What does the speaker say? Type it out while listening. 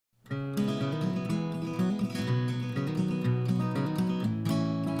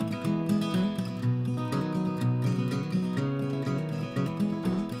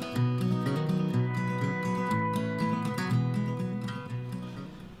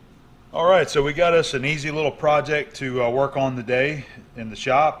All right, so we got us an easy little project to work on today in the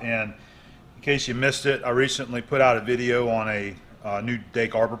shop. And in case you missed it, I recently put out a video on a new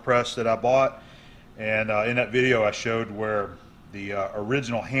Dake Arbor press that I bought. And in that video, I showed where the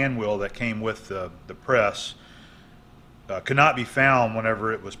original hand wheel that came with the press could not be found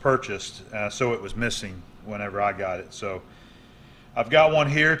whenever it was purchased, so it was missing whenever I got it. So I've got one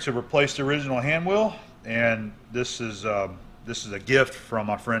here to replace the original hand wheel, and this is a gift from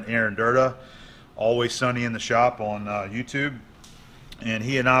my friend Aaron Durda, Always Sunny in the Shop on YouTube, and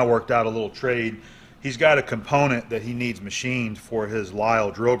he and I worked out a little trade. He's got a component that he needs machined for his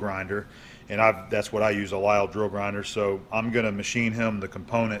Lyle drill grinder, and that's what I use, a Lyle drill grinder. So I'm going to machine him the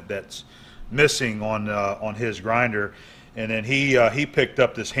component that's missing on his grinder, and then he picked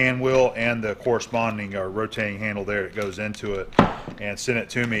up this hand wheel and the corresponding rotating handle there that goes into it, and sent it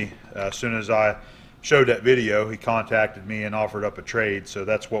to me as soon as I showed that video. He contacted me and offered up a trade, so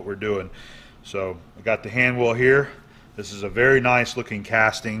that's what we're doing. So I got the hand wheel here. This is a very nice looking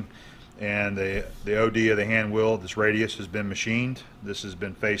casting, and the OD of the hand wheel, this radius has been machined. This has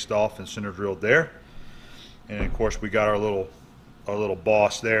been faced off and center drilled there, and of course we got our little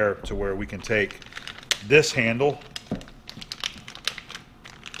boss there to where we can take this handle.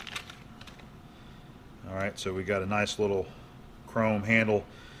 All right, so we got a nice little chrome handle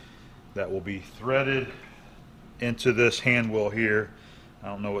that will be threaded into this hand wheel here. I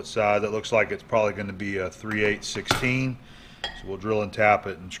don't know what size. That looks like it's probably going to be a 3/8/16. So we'll drill and tap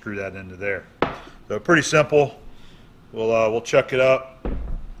it and screw that into there. So pretty simple. We'll chuck it up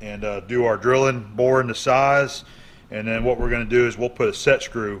and do our drilling, boring the size, and then what we're going to do is we'll put a set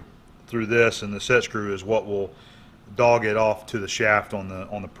screw through this, and the set screw is what will dog it off to the shaft on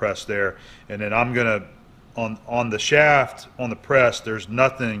the press there. And then I'm going to on the shaft on the press, there's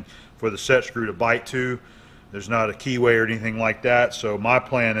nothing for the set screw to bite to. There's not a keyway or anything like that. So my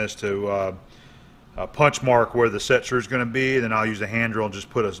plan is to punch mark where the set screw is going to be, then I'll use a hand drill and just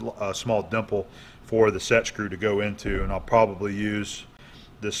put a small dimple for the set screw to go into, and I'll probably use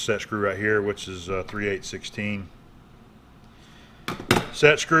this set screw right here, which is 3/8/16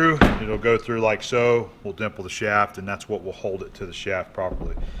 set screw. It'll go through like so. We'll dimple the shaft, and that's what will hold it to the shaft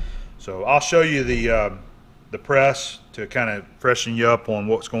properly. So I'll show you the press to kind of freshen you up on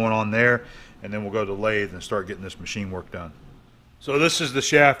what's going on there, and then we'll go to the lathe and start getting this machine work done. So this is the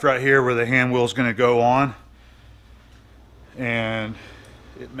shaft right here where the hand wheel is going to go on, and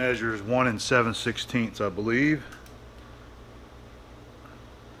it measures 1 7/16, I believe.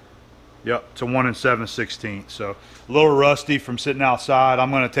 Yep, it's a 1 7/16. So a little rusty from sitting outside.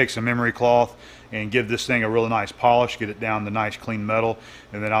 I'm going to take some emery cloth and give this thing a really nice polish, get it down to nice clean metal,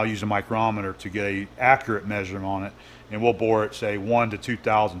 and then I'll use a micrometer to get a accurate measurement on it, and we'll bore it say 1 to 2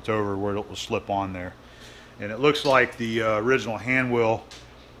 thousandths over where it will slip on there. And it looks like the original hand wheel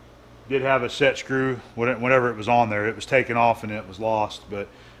did have a set screw. Whenever it was on there, it was taken off and it was lost, but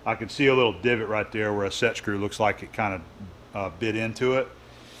I can see a little divot right there where a set screw looks like it kind of bit into it.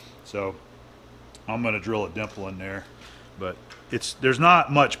 So I'm going to drill a dimple in there, but there's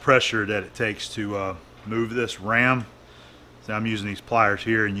not much pressure that it takes to move this ram. So I'm using these pliers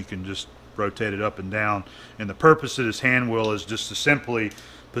here, and you can just rotate it up and down. And the purpose of this hand wheel is just to simply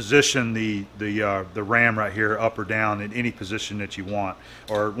position the ram right here up or down in any position that you want.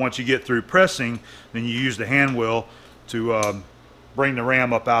 Or once you get through pressing, then you use the hand wheel to bring the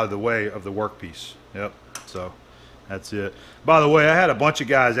ram up out of the way of the workpiece. Yep. So that's it. By the way, I had a bunch of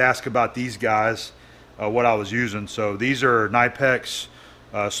guys ask about these guys, what I was using. So these are Knipex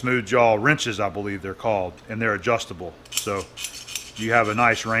smooth jaw wrenches, I believe they're called, and they're adjustable. So you have a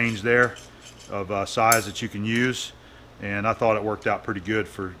nice range there of size that you can use, and I thought it worked out pretty good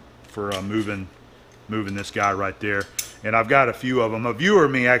for moving this guy right there. And I've got a few of them. A viewer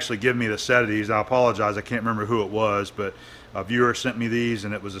of me actually gave me the set of these. I apologize, I can't remember who it was, but a viewer sent me these,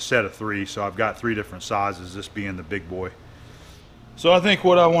 and it was a set of 3, so I've got 3 different sizes, this being the big boy. So I think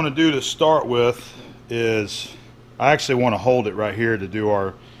what I want to do to start with is I actually want to hold it right here to do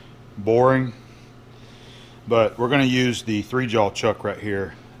our boring, but we're going to use the 3-jaw chuck right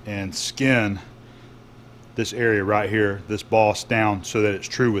here and skin this area right here, this boss down, so that it's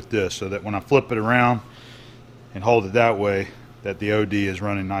true with this, so that when I flip it around and hold it that way, that the OD is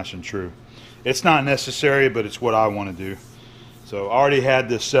running nice and true. It's not necessary, but it's what I want to do. So I already had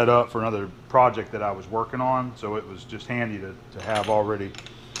this set up for another project that I was working on, so it was just handy to have already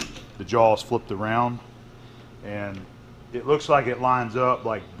the jaws flipped around. And it looks like it lines up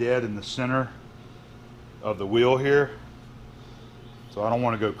like dead in the center of the wheel here. So I don't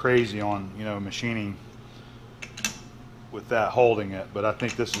want to go crazy on, you know, machining with that holding it, but I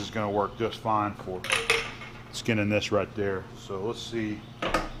think this is going to work just fine for skinning this right there. So let's see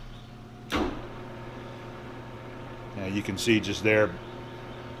You can see just there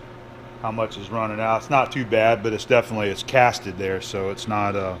how much is running out. It's not too bad, but it's casted there, so it's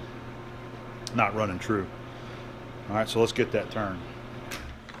not running true. All right, so let's get that turned.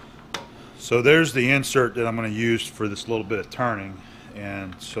 So there's the insert that I'm going to use for this little bit of turning,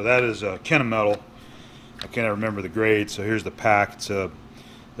 and so that is a Kennametal. I can't remember the grade, so here's the pack. That's a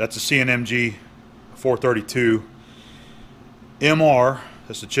CNMG 432 MR.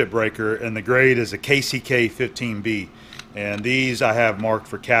 That's a chip breaker, and the grade is a KCK 15B. And these I have marked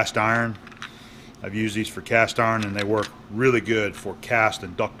for cast iron. I've used these for cast iron, and they work really good for cast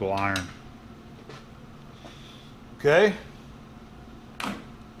and ductile iron. Okay.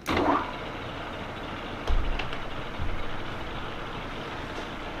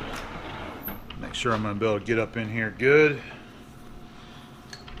 Make sure I'm going to be able to get up in here good.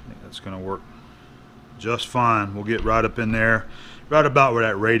 I think that's going to work just fine. We'll get right up in there, right about where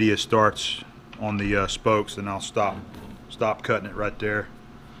that radius starts on the spokes, and I'll stop cutting it right there,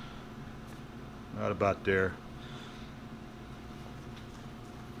 right about there.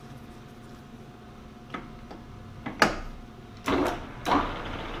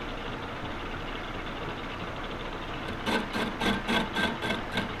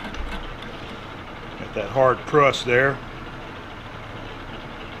 Got that hard crust there.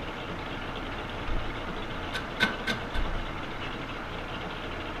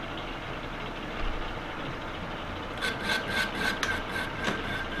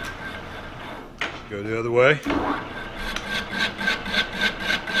 Go the other way.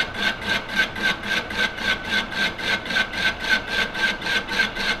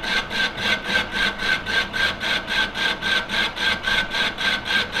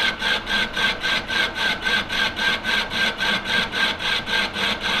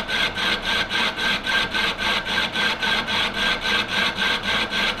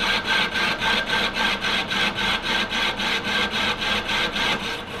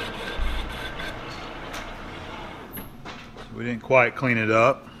 We didn't quite clean it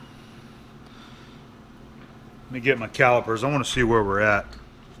up. Let me get my calipers. I want to see where we're at.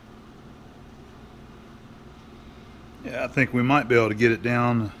 Yeah, I think we might be able to get it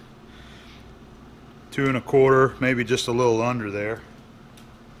down 2 1/4, maybe just a little under there.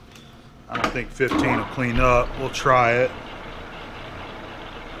 I don't think 15 will clean up. We'll try it.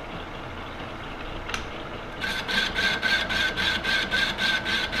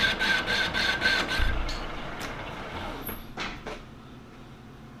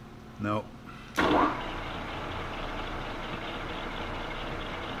 Nope.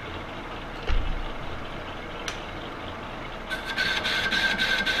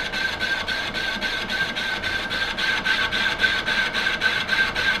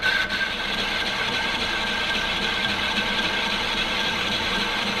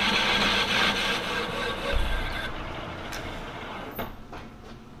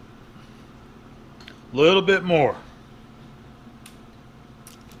 A little bit more.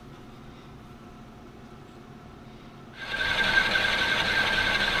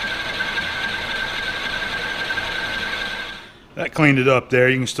 That cleaned it up there.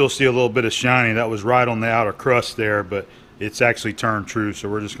 You can still see a little bit of shiny. That was right on the outer crust there, but it's actually turned true, so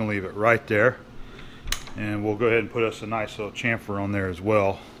we're just going to leave it right there. And we'll go ahead and put us a nice little chamfer on there as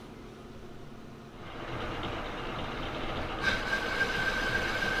well.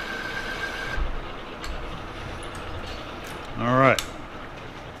 All right.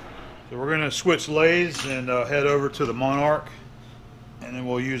 So we're going to switch lathes and head over to the Monarch, and then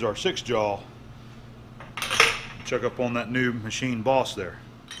we'll use our 6-jaw. Check up on that new machine boss there.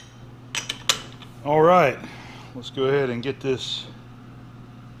 All right, let's go ahead and get this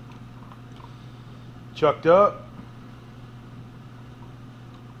chucked up.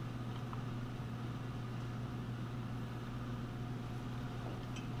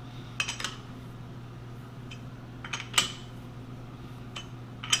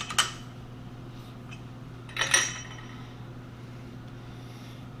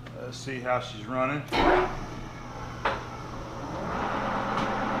 Let's see how she's running.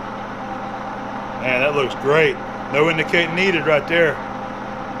 Man, that looks great. No indicating needed right there.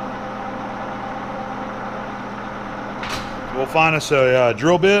 We'll find us a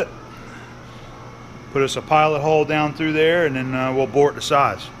drill bit, put us a pilot hole down through there, and then we'll bore it to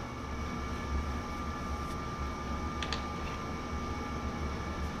size.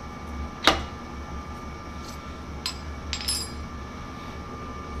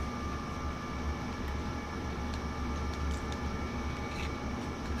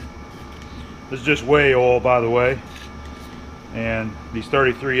 This is just whey oil, by the way, and these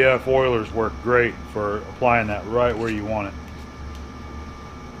 33F oilers work great for applying that right where you want it.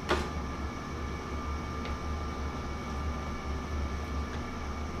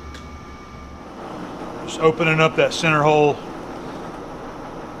 opening up that center hole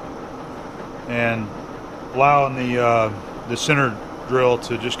and allowing the center drill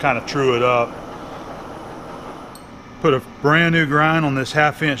to just kind of true it up. Put a brand new grind on this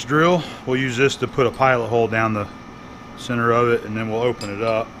 1/2 inch drill. We'll use this to put a pilot hole down the center of it, and then we'll open it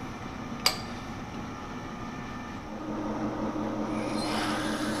up.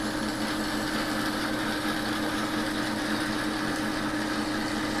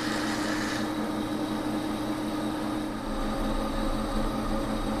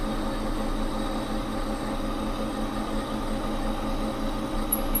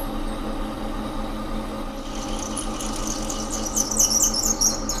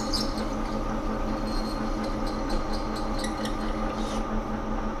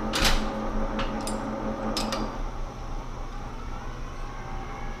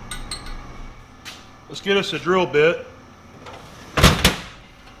 Let's get us a drill bit.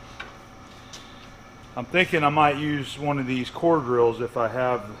 I'm thinking I might use one of these core drills if I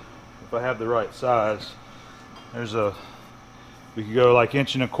have the right size. We could go like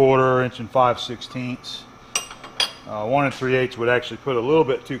 1¼ inch, 1 5/16. 1 3/8 would actually put a little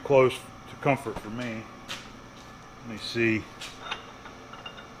bit too close to comfort for me. Let me see.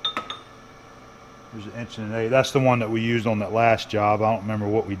 There's an 1 1/8. That's the one that we used on that last job. I don't remember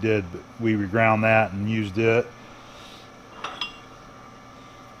what we did, but we reground that and used it.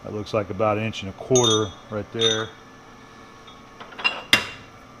 That looks like about 1¼ inch right there.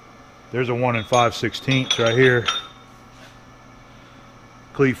 There's a 1 5/16 right here.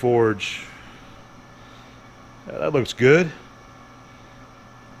 Clee Forge. Yeah, that looks good.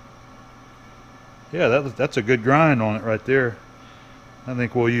 Yeah, that's a good grind on it right there. I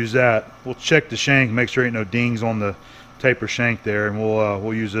think we'll use that. We'll check the shank, make sure ain't no dings on the taper shank there, and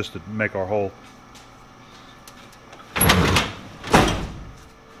we'll use this to make our hole.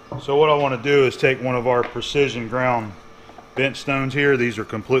 So what I want to do is take one of our precision ground bent stones here. These are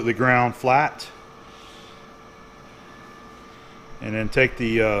completely ground flat. And then take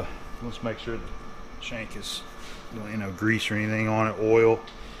the, let's make sure the shank is, you know, grease or anything on it, oil.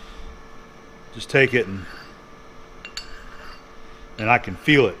 Just take it and I can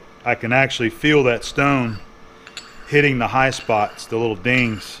feel it. I can actually feel that stone hitting the high spots, the little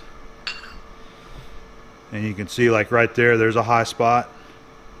dings. And you can see like right there, there's a high spot.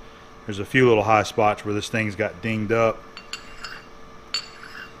 There's a few little high spots where this thing's got dinged up.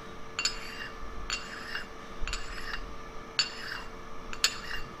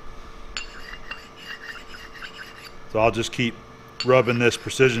 So I'll just keep rubbing this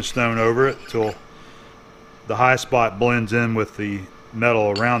precision stone over it till the high spot blends in with the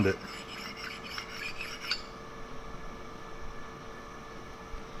metal around it.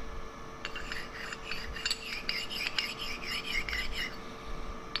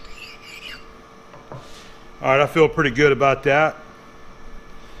 All right, I feel pretty good about that.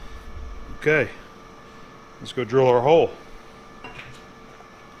 Okay, let's go drill our hole.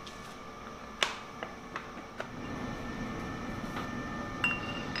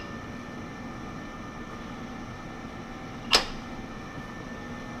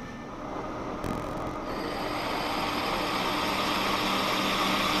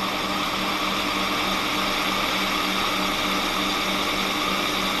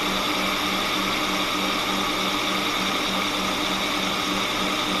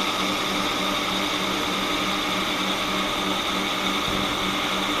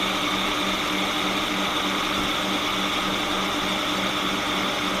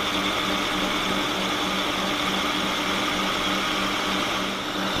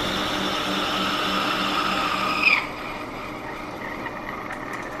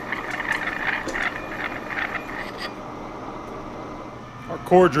 Our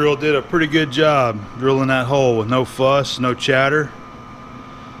core drill did a pretty good job drilling that hole with no fuss, no chatter.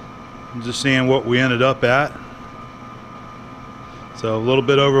 I'm just seeing what we ended up at. So a little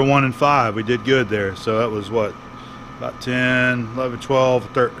bit over 1 5. We did good there. So that was what? About 10, 11, 12,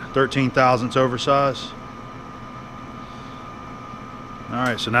 13 thousandths oversize.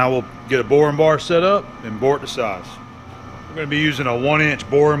 Alright, so now we'll get a boring bar set up and bore it to size. We're going to be using a 1-inch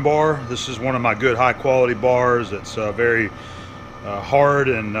boring bar. This is one of my good high quality bars. It's very hard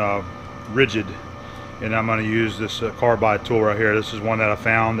and rigid, and I'm going to use this carbide tool right here. This is one that I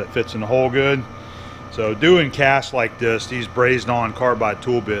found that fits in the hole good. So doing casts like this, these brazed on carbide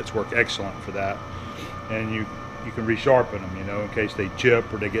tool bits work excellent for that, and you can resharpen them, you know, in case they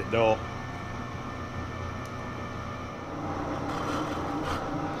chip or they get dull.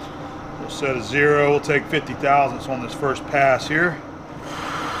 We'll set a 0. We'll take 50 thousandths on this first pass here.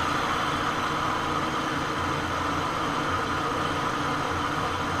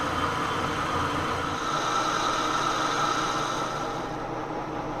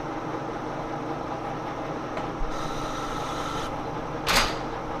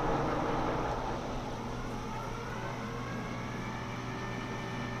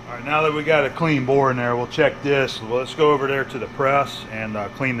 Alright, now that we got a clean bore in there, we'll check this. Well, let's go over there to the press and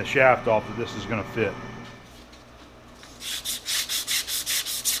clean the shaft off that this is going to fit.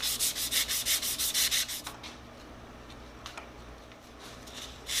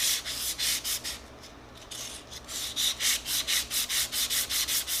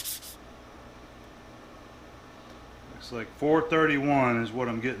 Looks like 431 is what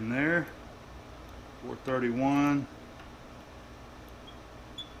I'm getting there. 431.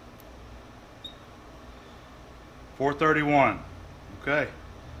 431. Okay,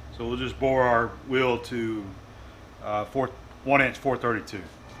 so we'll just bore our wheel to 1 inch 432.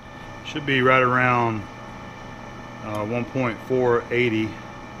 Should be right around 1.480.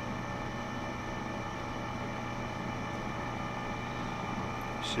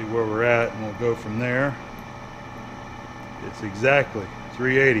 See where we're at, and we'll go from there. It's exactly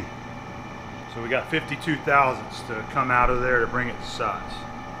 380. So we got 52 thousandths to come out of there to bring it to size.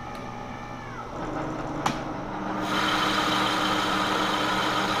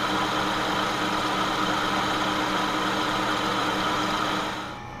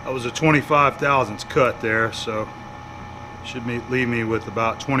 That was a 25 thousandths cut there, so should leave me with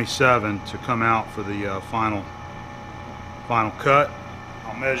about 27 to come out for the final cut.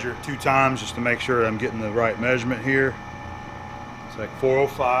 I'll measure it 2 times just to make sure I'm getting the right measurement here. It's like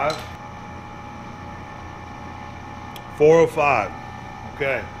 405. 405.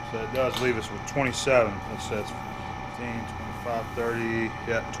 Okay, so it does leave us with 27. Let's say it's 15, 25, 30,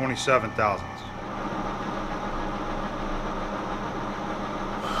 yeah, 27 thousandths.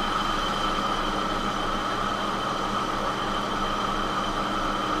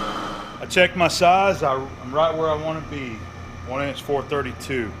 I checked my size. I'm right where I want to be. 1 inch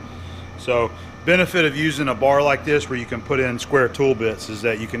 432. So benefit of using a bar like this where you can put in square tool bits is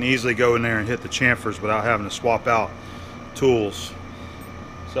that you can easily go in there and hit the chamfers without having to swap out tools.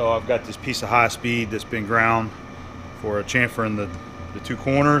 So I've got this piece of high speed that's been ground for a chamfer in the 2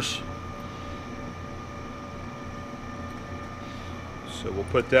 corners. So we'll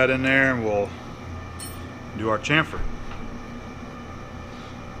put that in there and we'll do our chamfer.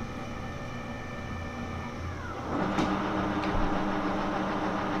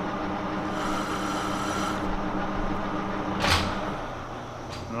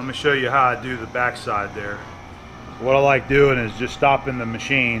 Let me show you how I do the backside there. What I like doing is just stopping the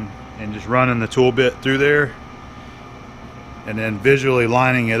machine and just running the tool bit through there and then visually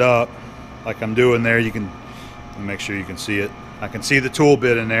lining it up like I'm doing there. You can make sure you can see it. I can see the tool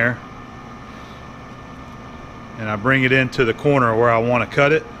bit in there, and I bring it into the corner where I want to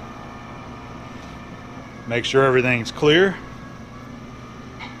cut it. Make sure everything's clear.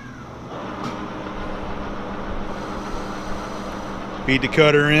 Feed the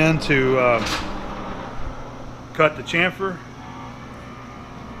cutter in to cut the chamfer.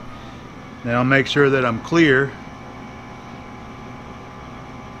 Then I'll make sure that I'm clear.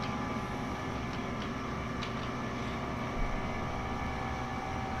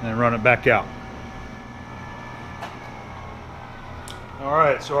 And then run it back out.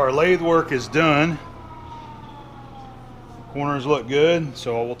 Alright, so our lathe work is done. Corners look good,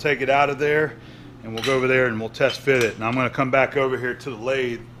 so we'll take it out of there and we'll go over there and we'll test fit it. And I'm going to come back over here to the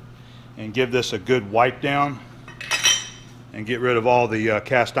lathe and give this a good wipe down and get rid of all the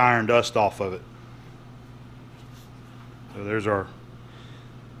cast iron dust off of it. So there's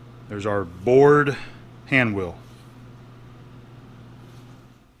our bored hand wheel.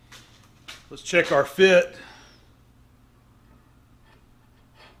 Let's check our fit.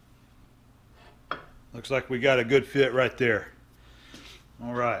 Looks like we got a good fit right there.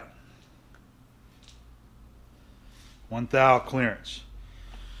 All right. 1 thou clearance.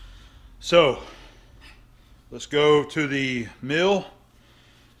 So let's go to the mill.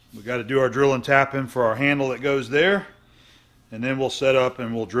 We got to do our drill and tapping for our handle that goes there, and then we'll set up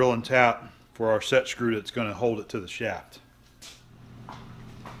and we'll drill and tap for our set screw that's going to hold it to the shaft.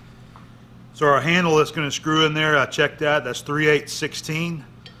 So our handle that's going to screw in there, I checked that. That's 3/8/16.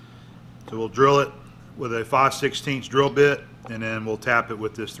 So we'll drill it with a 5/16 drill bit, and then we'll tap it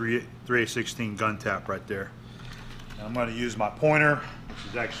with this 3/8/16 gun tap right there. And I'm going to use my pointer, which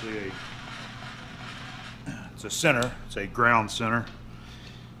is actually it's a center. It's a ground center.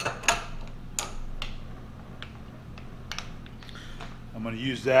 I'm going to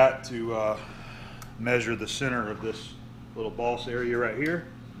use that to measure the center of this little boss area right here.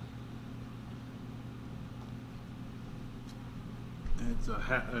 It's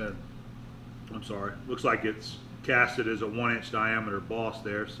I'm sorry, looks like it's casted as a 1 inch diameter boss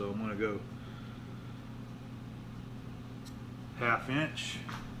there, so I'm going to go 1/2 inch.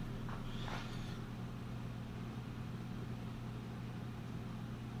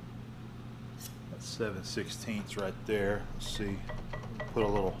 7/16 right there. Let's see. Put a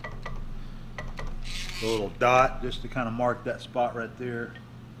little dot just to kind of mark that spot right there.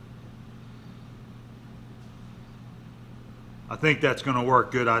 I think that's going to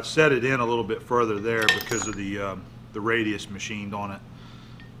work good. I set it in a little bit further there because of the radius machined on it.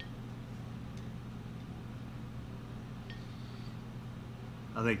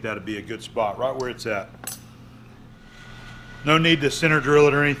 I think that'd be a good spot right where it's at. No need to center drill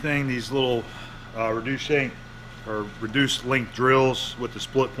it or anything. These little reduced length drills with the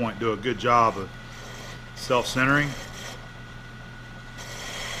split point do a good job of self-centering.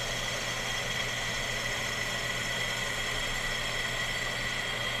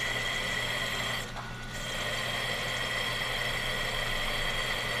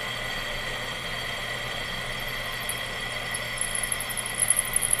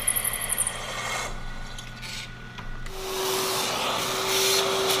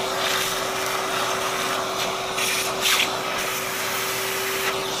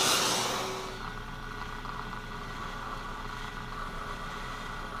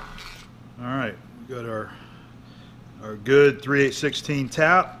 Alright, we got our good 3/8/16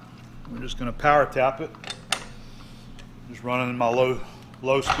 tap. We're just going to power tap it. Just running in my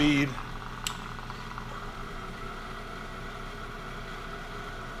low speed.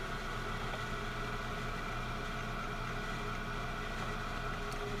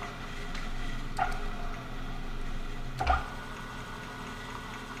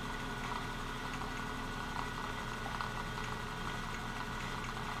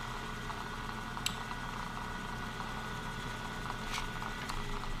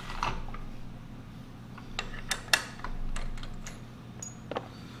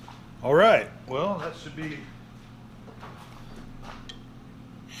 All right, well, that should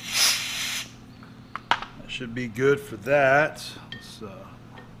be good for that. Let's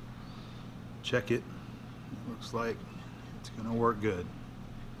check it. It looks like it's going to work good.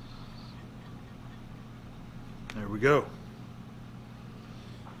 There we go.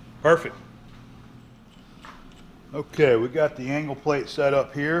 Perfect. Okay, we got the angle plate set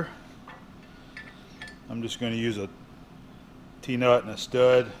up here. I'm just going to use a T-nut and a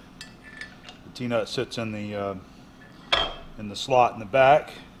stud. The T-nut sits in the slot in the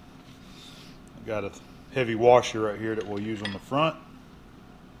back. I've got a heavy washer right here that we'll use on the front.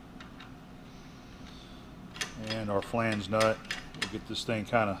 And our flange nut. We'll get this thing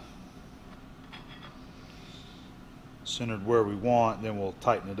kind of centered where we want, then we'll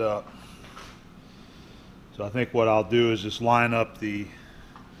tighten it up. So I think what I'll do is just line up the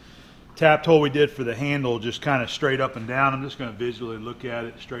tapped hole we did for the handle just kind of straight up and down. I'm just going to visually look at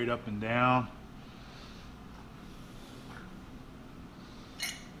it straight up and down.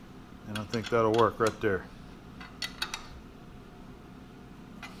 And I think that'll work right there.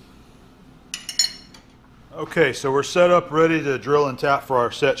 Okay, so we're set up ready to drill and tap for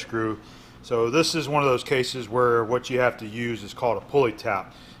our set screw. So this is one of those cases where what you have to use is called a pulley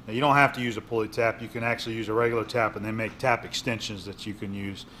tap. Now you don't have to use a pulley tap. You can actually use a regular tap, and they make tap extensions that you can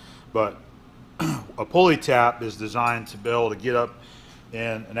use. But a pulley tap is designed to be able to get up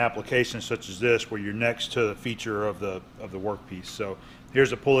in an application such as this where you're next to the feature of the workpiece. So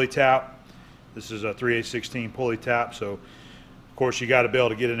here's a pulley tap. This is a 3/8/16 pulley tap. So of course you got to be able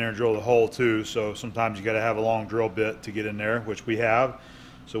to get in there and drill the hole too. So sometimes you got to have a long drill bit to get in there, which we have.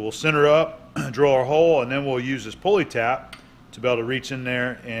 So we'll center up, drill our hole, and then we'll use this pulley tap to be able to reach in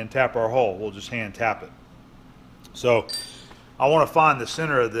there and tap our hole. We'll just hand tap it. So I want to find the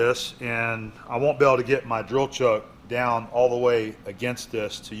center of this, and I won't be able to get my drill chuck down all the way against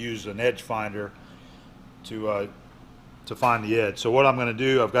this to use an edge finder to find the edge. So what I'm going to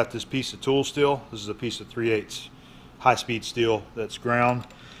do, I've got this piece of tool steel. This is a piece of 3/8 high-speed steel that's ground,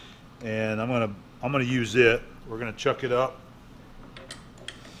 and I'm going to use it. We're going to chuck it up,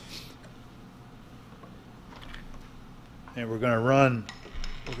 and we're going to run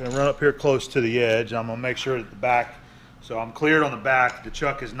up here close to the edge. I'm going to make sure that the back, so I'm cleared on the back. The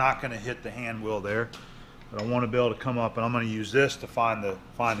chuck is not going to hit the hand wheel there, but I want to be able to come up, and I'm going to use this to find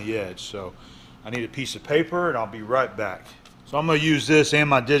the edge. So I need a piece of paper, and I'll be right back. So I'm going to use this and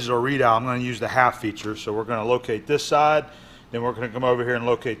my digital readout. I'm going to use the half feature. So we're going to locate this side, then we're going to come over here and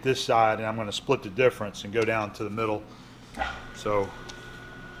locate this side, and I'm going to split the difference and go down to the middle. So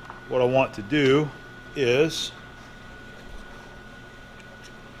what I want to do is,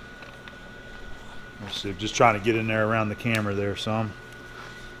 let's see, I'm just trying to get in there around the camera there some.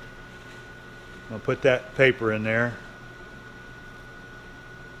 I'm going to put that paper in there.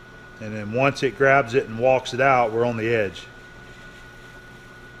 And then once it grabs it and walks it out, we're on the edge.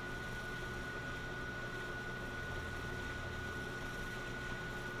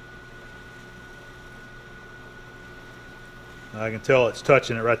 I can tell it's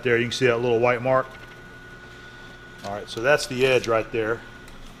touching it right there. You can see that little white mark. All right, so that's the edge right there.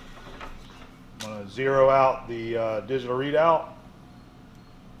 I'm going to zero out the digital readout.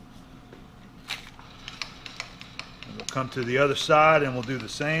 And we'll come to the other side and we'll do the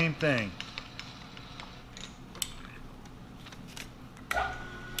same thing.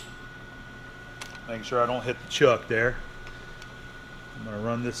 Making sure I don't hit the chuck there. I'm going to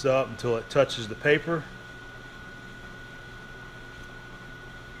run this up until it touches the paper.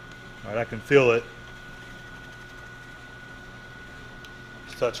 All right, I can feel it.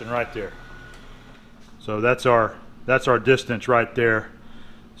 It's touching right there. So that's our distance right there.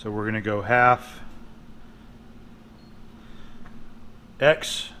 So we're going to go half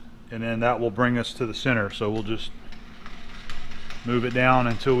X, and then that will bring us to the center. So we'll just move it down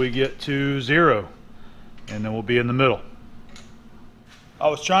until we get to 0, and then we'll be in the middle. I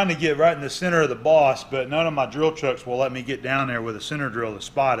was trying to get right in the center of the boss, but none of my drill trucks will let me get down there with a center drill to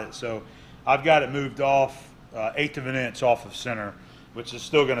spot it. So I've got it moved off 1/8 of an inch off of center, which is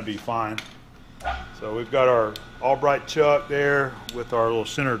still going to be fine. So we've got our Albright chuck there with our little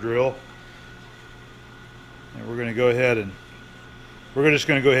center drill, and we're going to go ahead and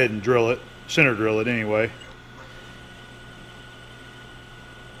drill it, center drill it anyway.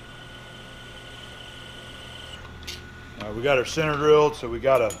 We got our center drilled, so we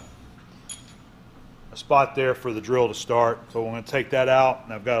got a spot there for the drill to start. So we're going to take that out,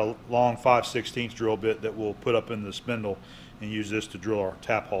 and I've got a long 5/16 drill bit that we'll put up in the spindle and use this to drill our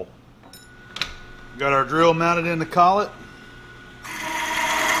tap hole. We got our drill mounted in the collet.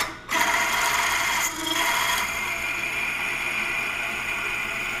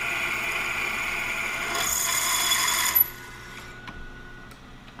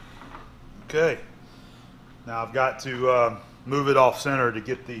 Okay. Now I've got to move it off center to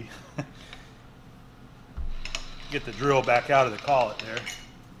get the get the drill back out of the collet there.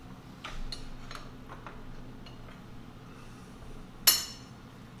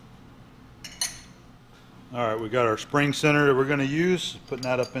 All right, we got our spring center that we're going to use, putting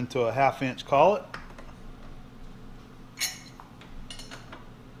that up into a 1/2 inch collet.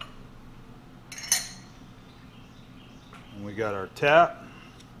 And we got our tap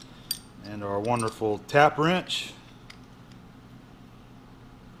and our wonderful tap wrench.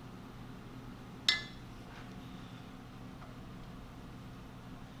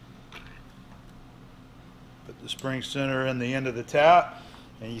 Put the spring center in the end of the tap,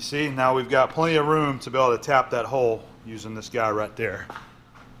 and you see now we've got plenty of room to be able to tap that hole using this guy right there.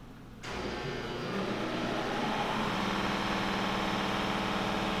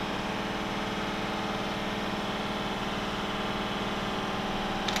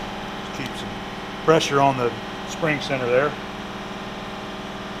 Keep some pressure on the spring center there.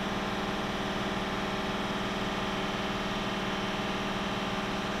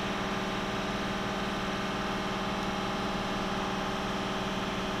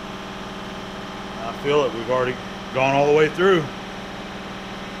 I feel it, we've already gone all the way through.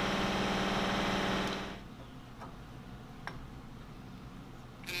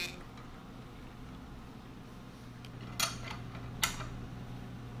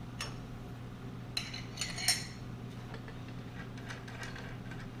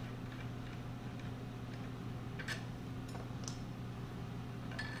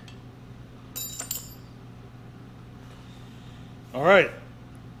 All right,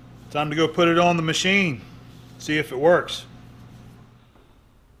 time to go put it on the machine, see if it works.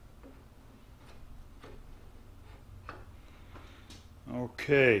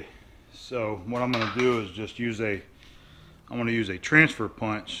 Okay, so what I'm going to do is just use I'm going to use a transfer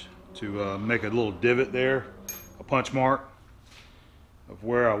punch to make a little divot there, a punch mark of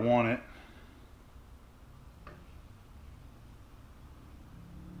where I want it.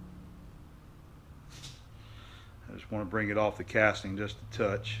 I just want to bring it off the casting just a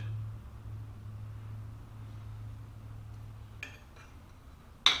touch.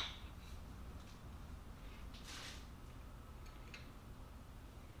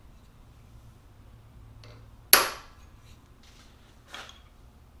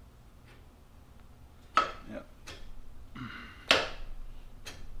 Yep.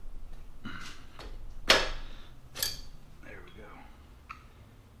 There we go.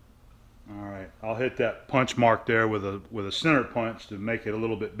 All right, I'll hit that punch mark there with a center punch to make it a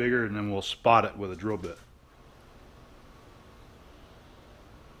little bit bigger, and then we'll spot it with a drill bit.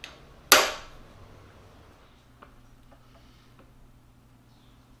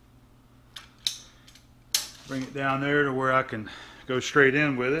 Bring it down there to where I can go straight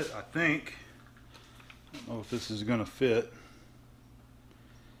in with it, I think. I don't know if this is going to fit.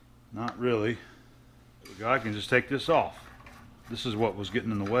 Not really. There we go. I can just take this off. This is what was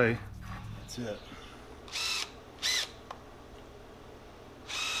getting in the way. That's it.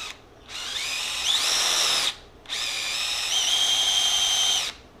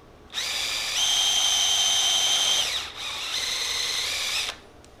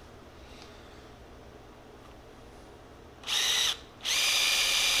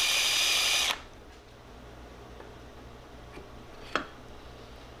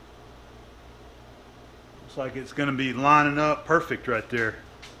 Looks like it's going to be lining up perfect right there.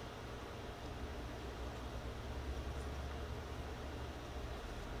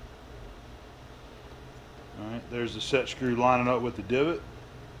 Alright, there's the set screw lining up with the divot.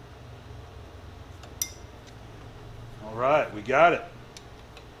 Alright, we got it.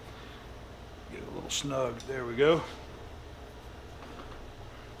 Get a little snug. There we go.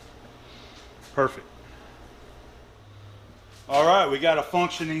 Perfect. Alright, we got a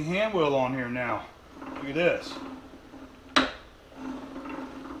functioning hand wheel on here now. Look at this.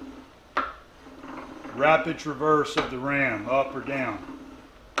 Rapid traverse of the ram, up or down.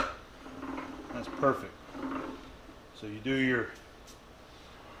 That's perfect. So you do your,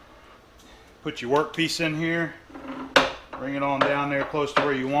 put your workpiece in here, bring it on down there close to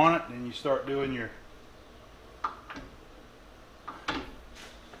where you want it, and you start doing your,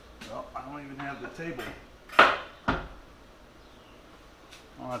 well, I don't even have the table. I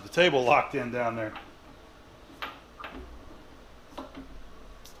don't have the table locked in down there.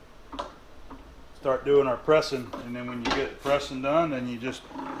 Start doing our pressing, and then when you get the pressing done, then you just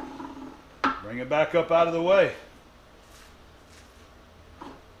bring it back up out of the way.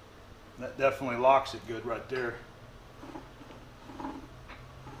 That definitely locks it good right there.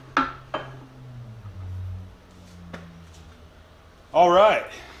 All right.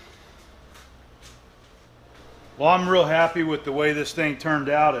 Well, I'm real happy with the way this thing turned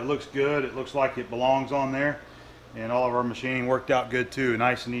out. It looks good. It looks like it belongs on there, and all of our machining worked out good too.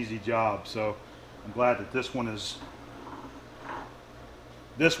 Nice and easy job. So I'm glad that this one is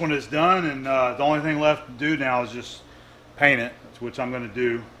done, and the only thing left to do now is just paint it, which I'm going to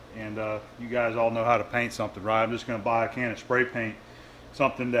do. And you guys all know how to paint something, right? I'm just going to buy a can of spray paint,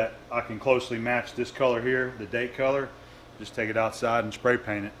 something that I can closely match this color here, the Dake color. Just take it outside and spray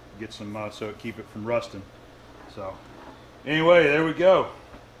paint it, get some so it keep it from rusting. So anyway, there we go.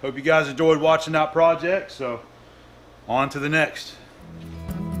 Hope you guys enjoyed watching that project. So on to the next.